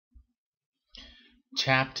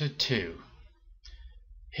Chapter 2.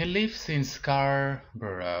 He lives in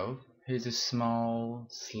Scarborough. He's a small,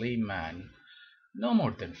 slim man, no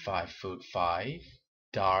more than 5 foot 5,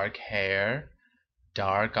 dark hair,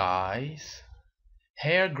 dark eyes,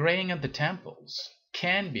 hair graying at the temples,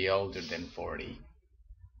 can be older than 40,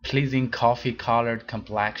 pleasing coffee-colored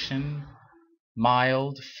complexion,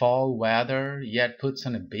 mild fall weather, yet puts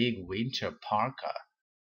on a big winter parka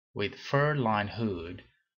with fur-lined hood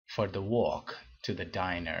for the walk to the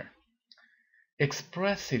diner.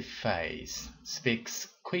 Expressive face, speaks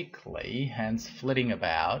quickly, hands flitting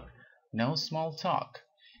about, no small talk.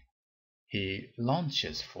 He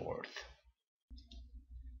launches forth.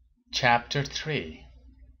 Chapter 3.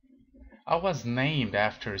 I was named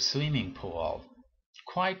after a swimming pool,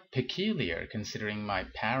 quite peculiar considering my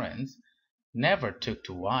parents never took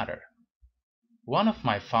to water. One of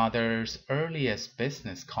my father's earliest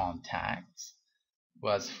business contacts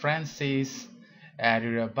was Francis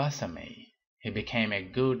Adirabasami. He became a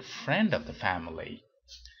good friend of the family.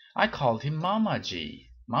 I called him Mamaji,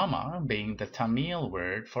 Mama being the Tamil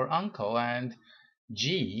word for uncle and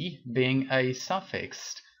Ji being a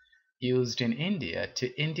suffix used in India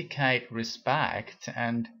to indicate respect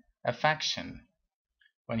and affection.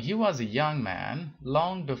 When he was a young man,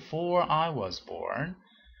 long before I was born,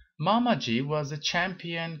 Mamaji was a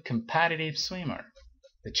champion competitive swimmer,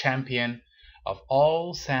 the champion of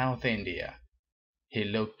all South India. He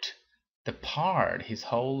looked the part his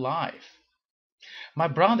whole life. My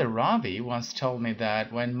brother Ravi once told me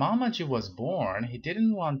that when Mamaji was born, he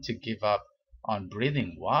didn't want to give up on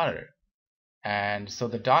breathing water, and so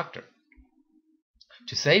the doctor,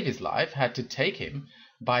 to save his life, had to take him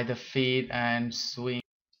by the feet and swing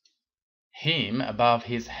him above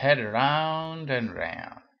his head round and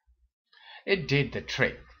round. It did the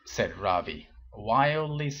trick, said Ravi,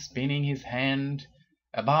 wildly spinning his hand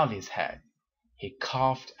above his head. He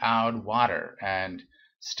coughed out water and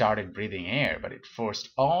started breathing air, but it forced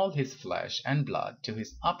all his flesh and blood to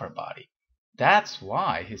his upper body. That's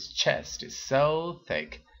why his chest is so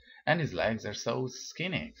thick and his legs are so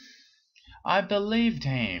skinny. I believed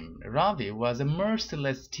him. Ravi was a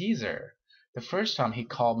merciless teaser. The first time he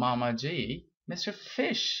called Mamaji Mr.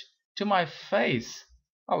 Fish to my face,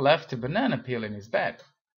 I left a banana peel in his bed.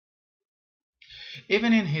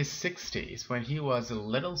 Even in his 60s, when he was a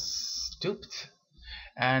little stooped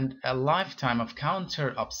and a lifetime of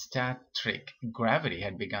counter-obstetric gravity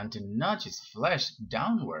had begun to nudge his flesh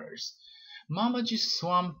downwards, Mamaji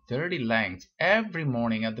swam 30 lengths every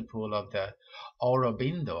morning at the pool of the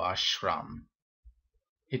Aurobindo ashram.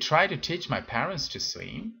 He tried to teach my parents to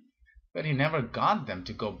swim, but he never got them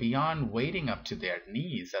to go beyond wading up to their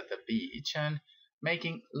knees at the beach and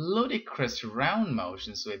making ludicrous round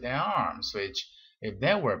motions with their arms, which, if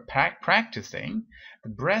they were practicing, the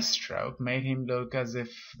breaststroke made him look as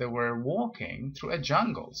if they were walking through a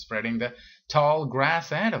jungle, spreading the tall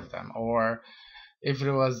grass ahead of them, or if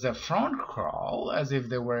it was the front crawl, as if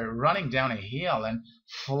they were running down a hill and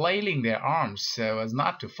flailing their arms so as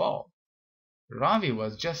not to fall. Ravi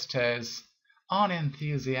was just as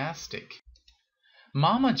unenthusiastic.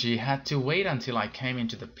 Mamaji had to wait until I came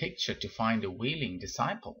into the picture to find a willing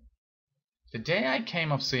disciple. The day I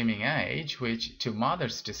came of swimming age, which to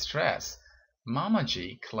mother's distress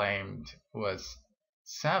Mamaji claimed was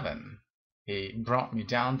 7, he brought me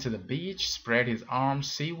down to the beach, spread his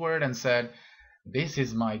arms seaward, and said, "This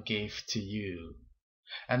is my gift to you."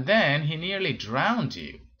 And then he nearly drowned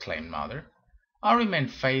you, claimed mother. I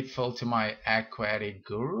remained faithful to my aquatic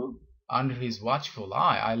guru. Under his watchful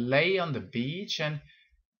eye, I lay on the beach and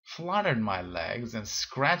fluttered my legs and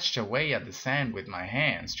scratched away at the sand with my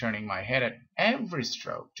hands, turning my head at every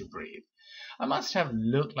stroke to breathe. I must have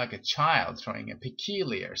looked like a child throwing a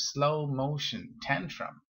peculiar slow-motion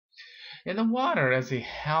tantrum. In the water, as he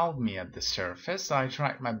held me at the surface, I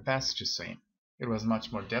tried my best to swim. It was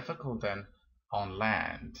much more difficult than on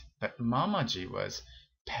land, but Mamaji was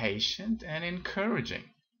patient and encouraging.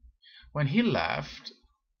 When he left,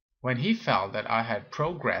 when he felt that I had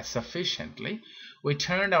progressed sufficiently, we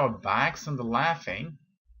turned our backs on the laughing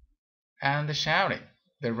and the shouting,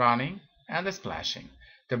 the running and the splashing,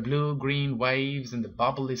 the blue-green waves and the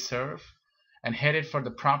bubbly surf, and headed for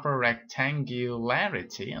the proper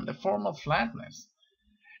rectangularity and the formal flatness,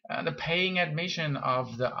 and the paying admission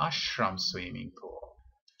of the ashram swimming pool.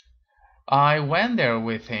 I went there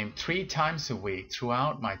with him 3 times a week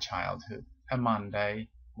throughout my childhood, a Monday,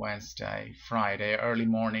 Wednesday, Friday early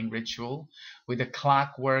morning ritual with the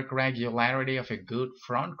clockwork regularity of a good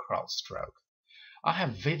front crawl stroke. I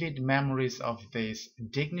have vivid memories of this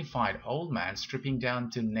dignified old man stripping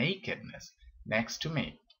down to nakedness next to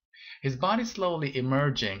me, his body slowly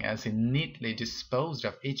emerging as he neatly disposed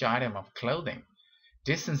of each item of clothing,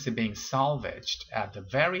 decency being salvaged at the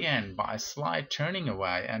very end by a slight turning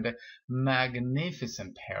away and a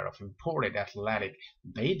magnificent pair of imported athletic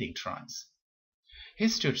bathing trunks. He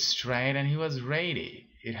stood straight and he was ready.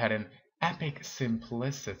 It had an epic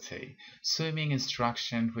simplicity, swimming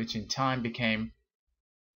instruction which in time became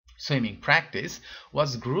swimming practice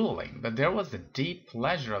was grueling, but there was the deep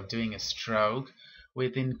pleasure of doing a stroke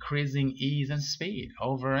with increasing ease and speed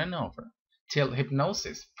over and over, till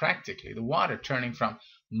hypnosis, practically, the water turning from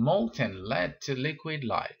molten lead to liquid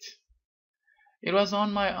light. It was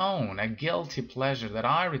on my own, a guilty pleasure, that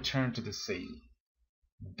I returned to the sea,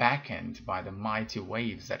 beckoned by the mighty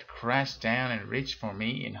waves that crashed down and reached for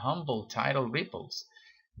me in humble tidal ripples,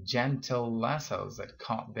 gentle lassos that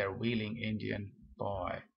caught their wheeling Indian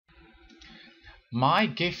boy. My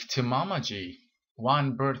gift to Mamaji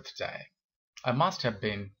one birthday, I must have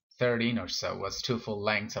been 13 or so, was 2 full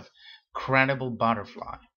lengths of Credible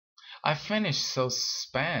Butterfly. I finished so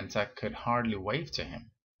spent I could hardly wave to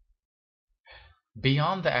him.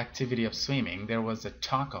 Beyond the activity of swimming, there was the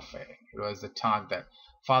talk of it. It was the talk that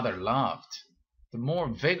father loved. The more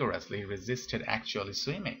vigorously he resisted actually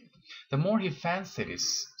swimming, the more he fancied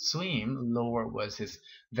his swim, lower was his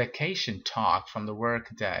vacation talk from the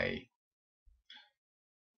work-day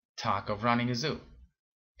talk of running a zoo.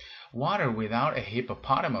 Water without a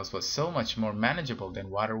hippopotamus was so much more manageable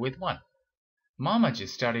than water with one. Mamaji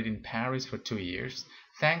studied in Paris for 2 years,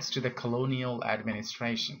 thanks to the colonial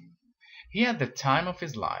administration. He had the time of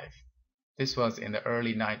his life. This was in the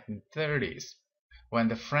early 1930s, when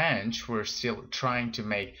the French were still trying to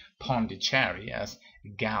make Pondicherry as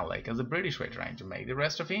Gallic as the British were trying to make the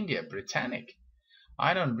rest of India Britannic.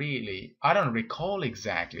 I don't recall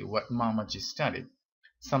exactly what Mamaji studied.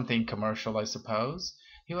 Something commercial, I suppose.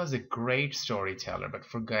 He was a great storyteller, but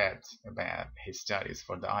forget about his studies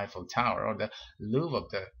for the Eiffel Tower or the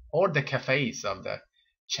Louvre or the cafes of the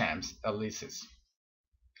Champs-Élysées.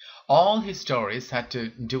 All his stories had to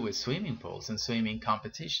do with swimming pools and swimming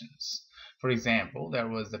competitions. For example, there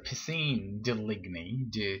was the Piscine de Ligny,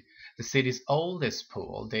 the city's oldest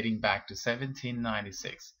pool dating back to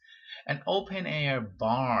 1796, an open-air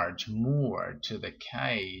barge moored to the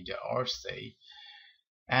Quai d'Orsay,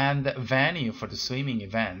 and the venue for the swimming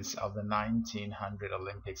events of the 1900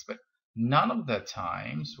 Olympics, but none of the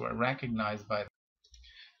times were recognized by the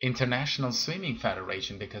International Swimming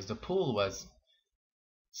Federation because the pool was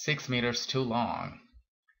 6 meters too long.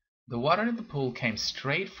 The water in the pool came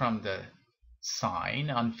straight from the Seine,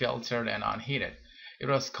 unfiltered and unheated. It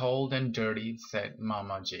was cold and dirty, said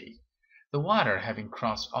Mamaji. The water, having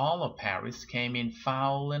crossed all of Paris, came in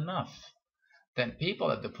foul enough. Then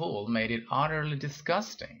people at the pool made it utterly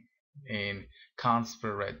disgusting. In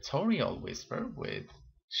conspiratorial whisper, with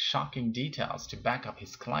shocking details to back up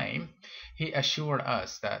his claim, he assured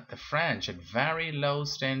us that the French had very low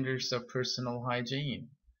standards of personal hygiene.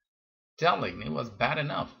 Deligny was bad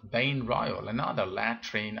enough. Bain Royal, another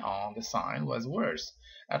latrine on the Seine, was worse.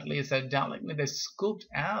 At least at Deligny they scooped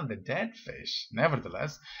out the dead fish.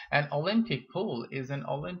 Nevertheless, an Olympic pool is an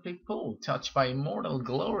Olympic pool, touched by immortal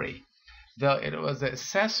glory. Though it was a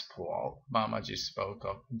cesspool, Mamaji spoke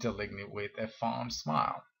of Deligny with a fond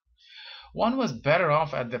smile. One was better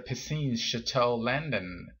off at the Piscines Chateau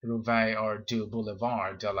Landon, Roubaix, or du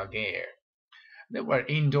Boulevard de la Guerre. There were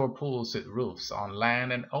indoor pools with roofs on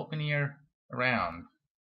land and open year round.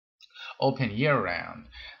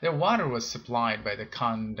 Their water was supplied by the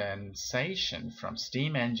condensation from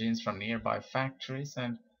steam engines from nearby factories,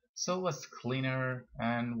 and so was cleaner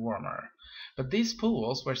and warmer. But these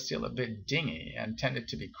pools were still a bit dingy and tended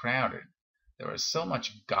to be crowded. There was so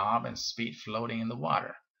much gob and speed floating in the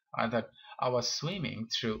water. I thought I was swimming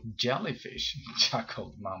through jellyfish,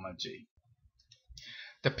 chuckled Mamaji.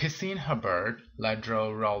 The Piscine Hubbard,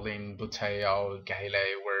 Ladro, Rollin, Bouteille,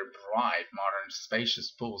 Gaillet were bright, modern,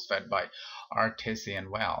 spacious pools fed by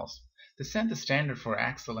artesian wells. They set the standard for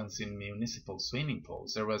excellence in municipal swimming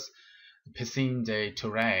pools. There was the Piscine de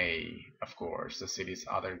Tourret, of course, the city's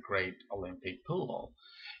other great Olympic pool,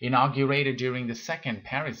 inaugurated during the second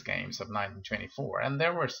Paris Games of 1924, and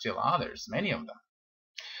there were still others, many of them.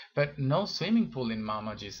 But no swimming pool in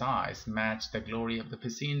Mamaji's eyes matched the glory of the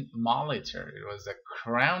Piscine Molitor. It was the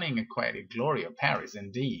crowning aquatic glory of Paris,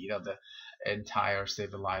 indeed, of the entire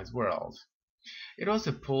civilized world. It was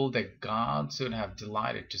a pool that gods would have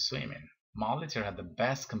delighted to swim in. Molitor had the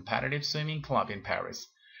best competitive swimming club in Paris.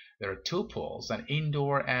 There are 2 pools, an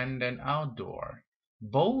indoor and an outdoor.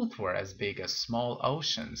 Both were as big as small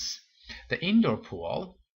oceans. The indoor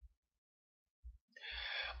pool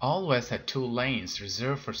always had two lanes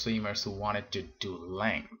reserved for swimmers who wanted to do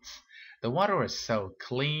length. The water was so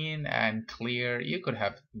clean and clear you could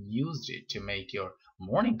have used it to make your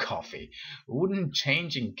morning coffee. Wooden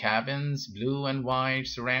changing cabins, blue and white,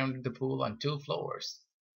 surrounded the pool on two floors.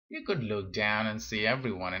 You could look down and see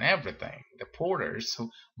everyone and everything. The porters who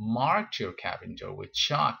marked your cabin door with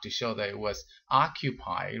chalk to show that it was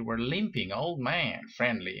occupied were limping old men,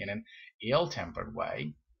 friendly in an ill-tempered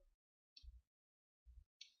way.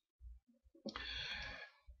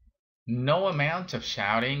 No amount of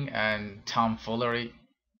shouting and tomfoolery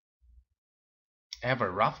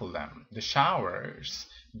ever ruffled them. The showers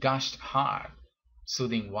gushed hot,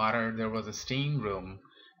 soothing water. There was a steam room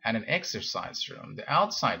and an exercise room. The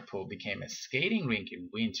outside pool became a skating rink in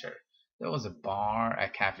winter. There was a bar, a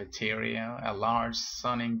cafeteria, a large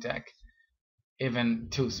sunning deck, even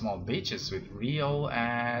two small beaches with real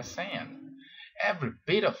sand. Every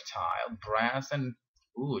bit of tile, brass, and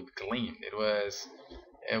wood gleamed. It was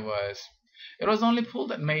it was only pool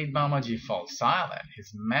that made Mamaji fall silent,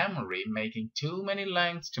 his memory making too many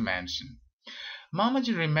lengths to mention.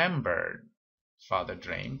 Mamaji remembered, father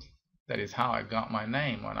dreamed. That is how I got my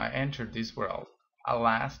name when I entered this world. A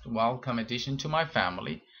last welcome addition to my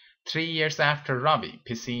family, 3 years after Ravi,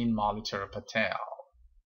 Piscine Molitor Patel.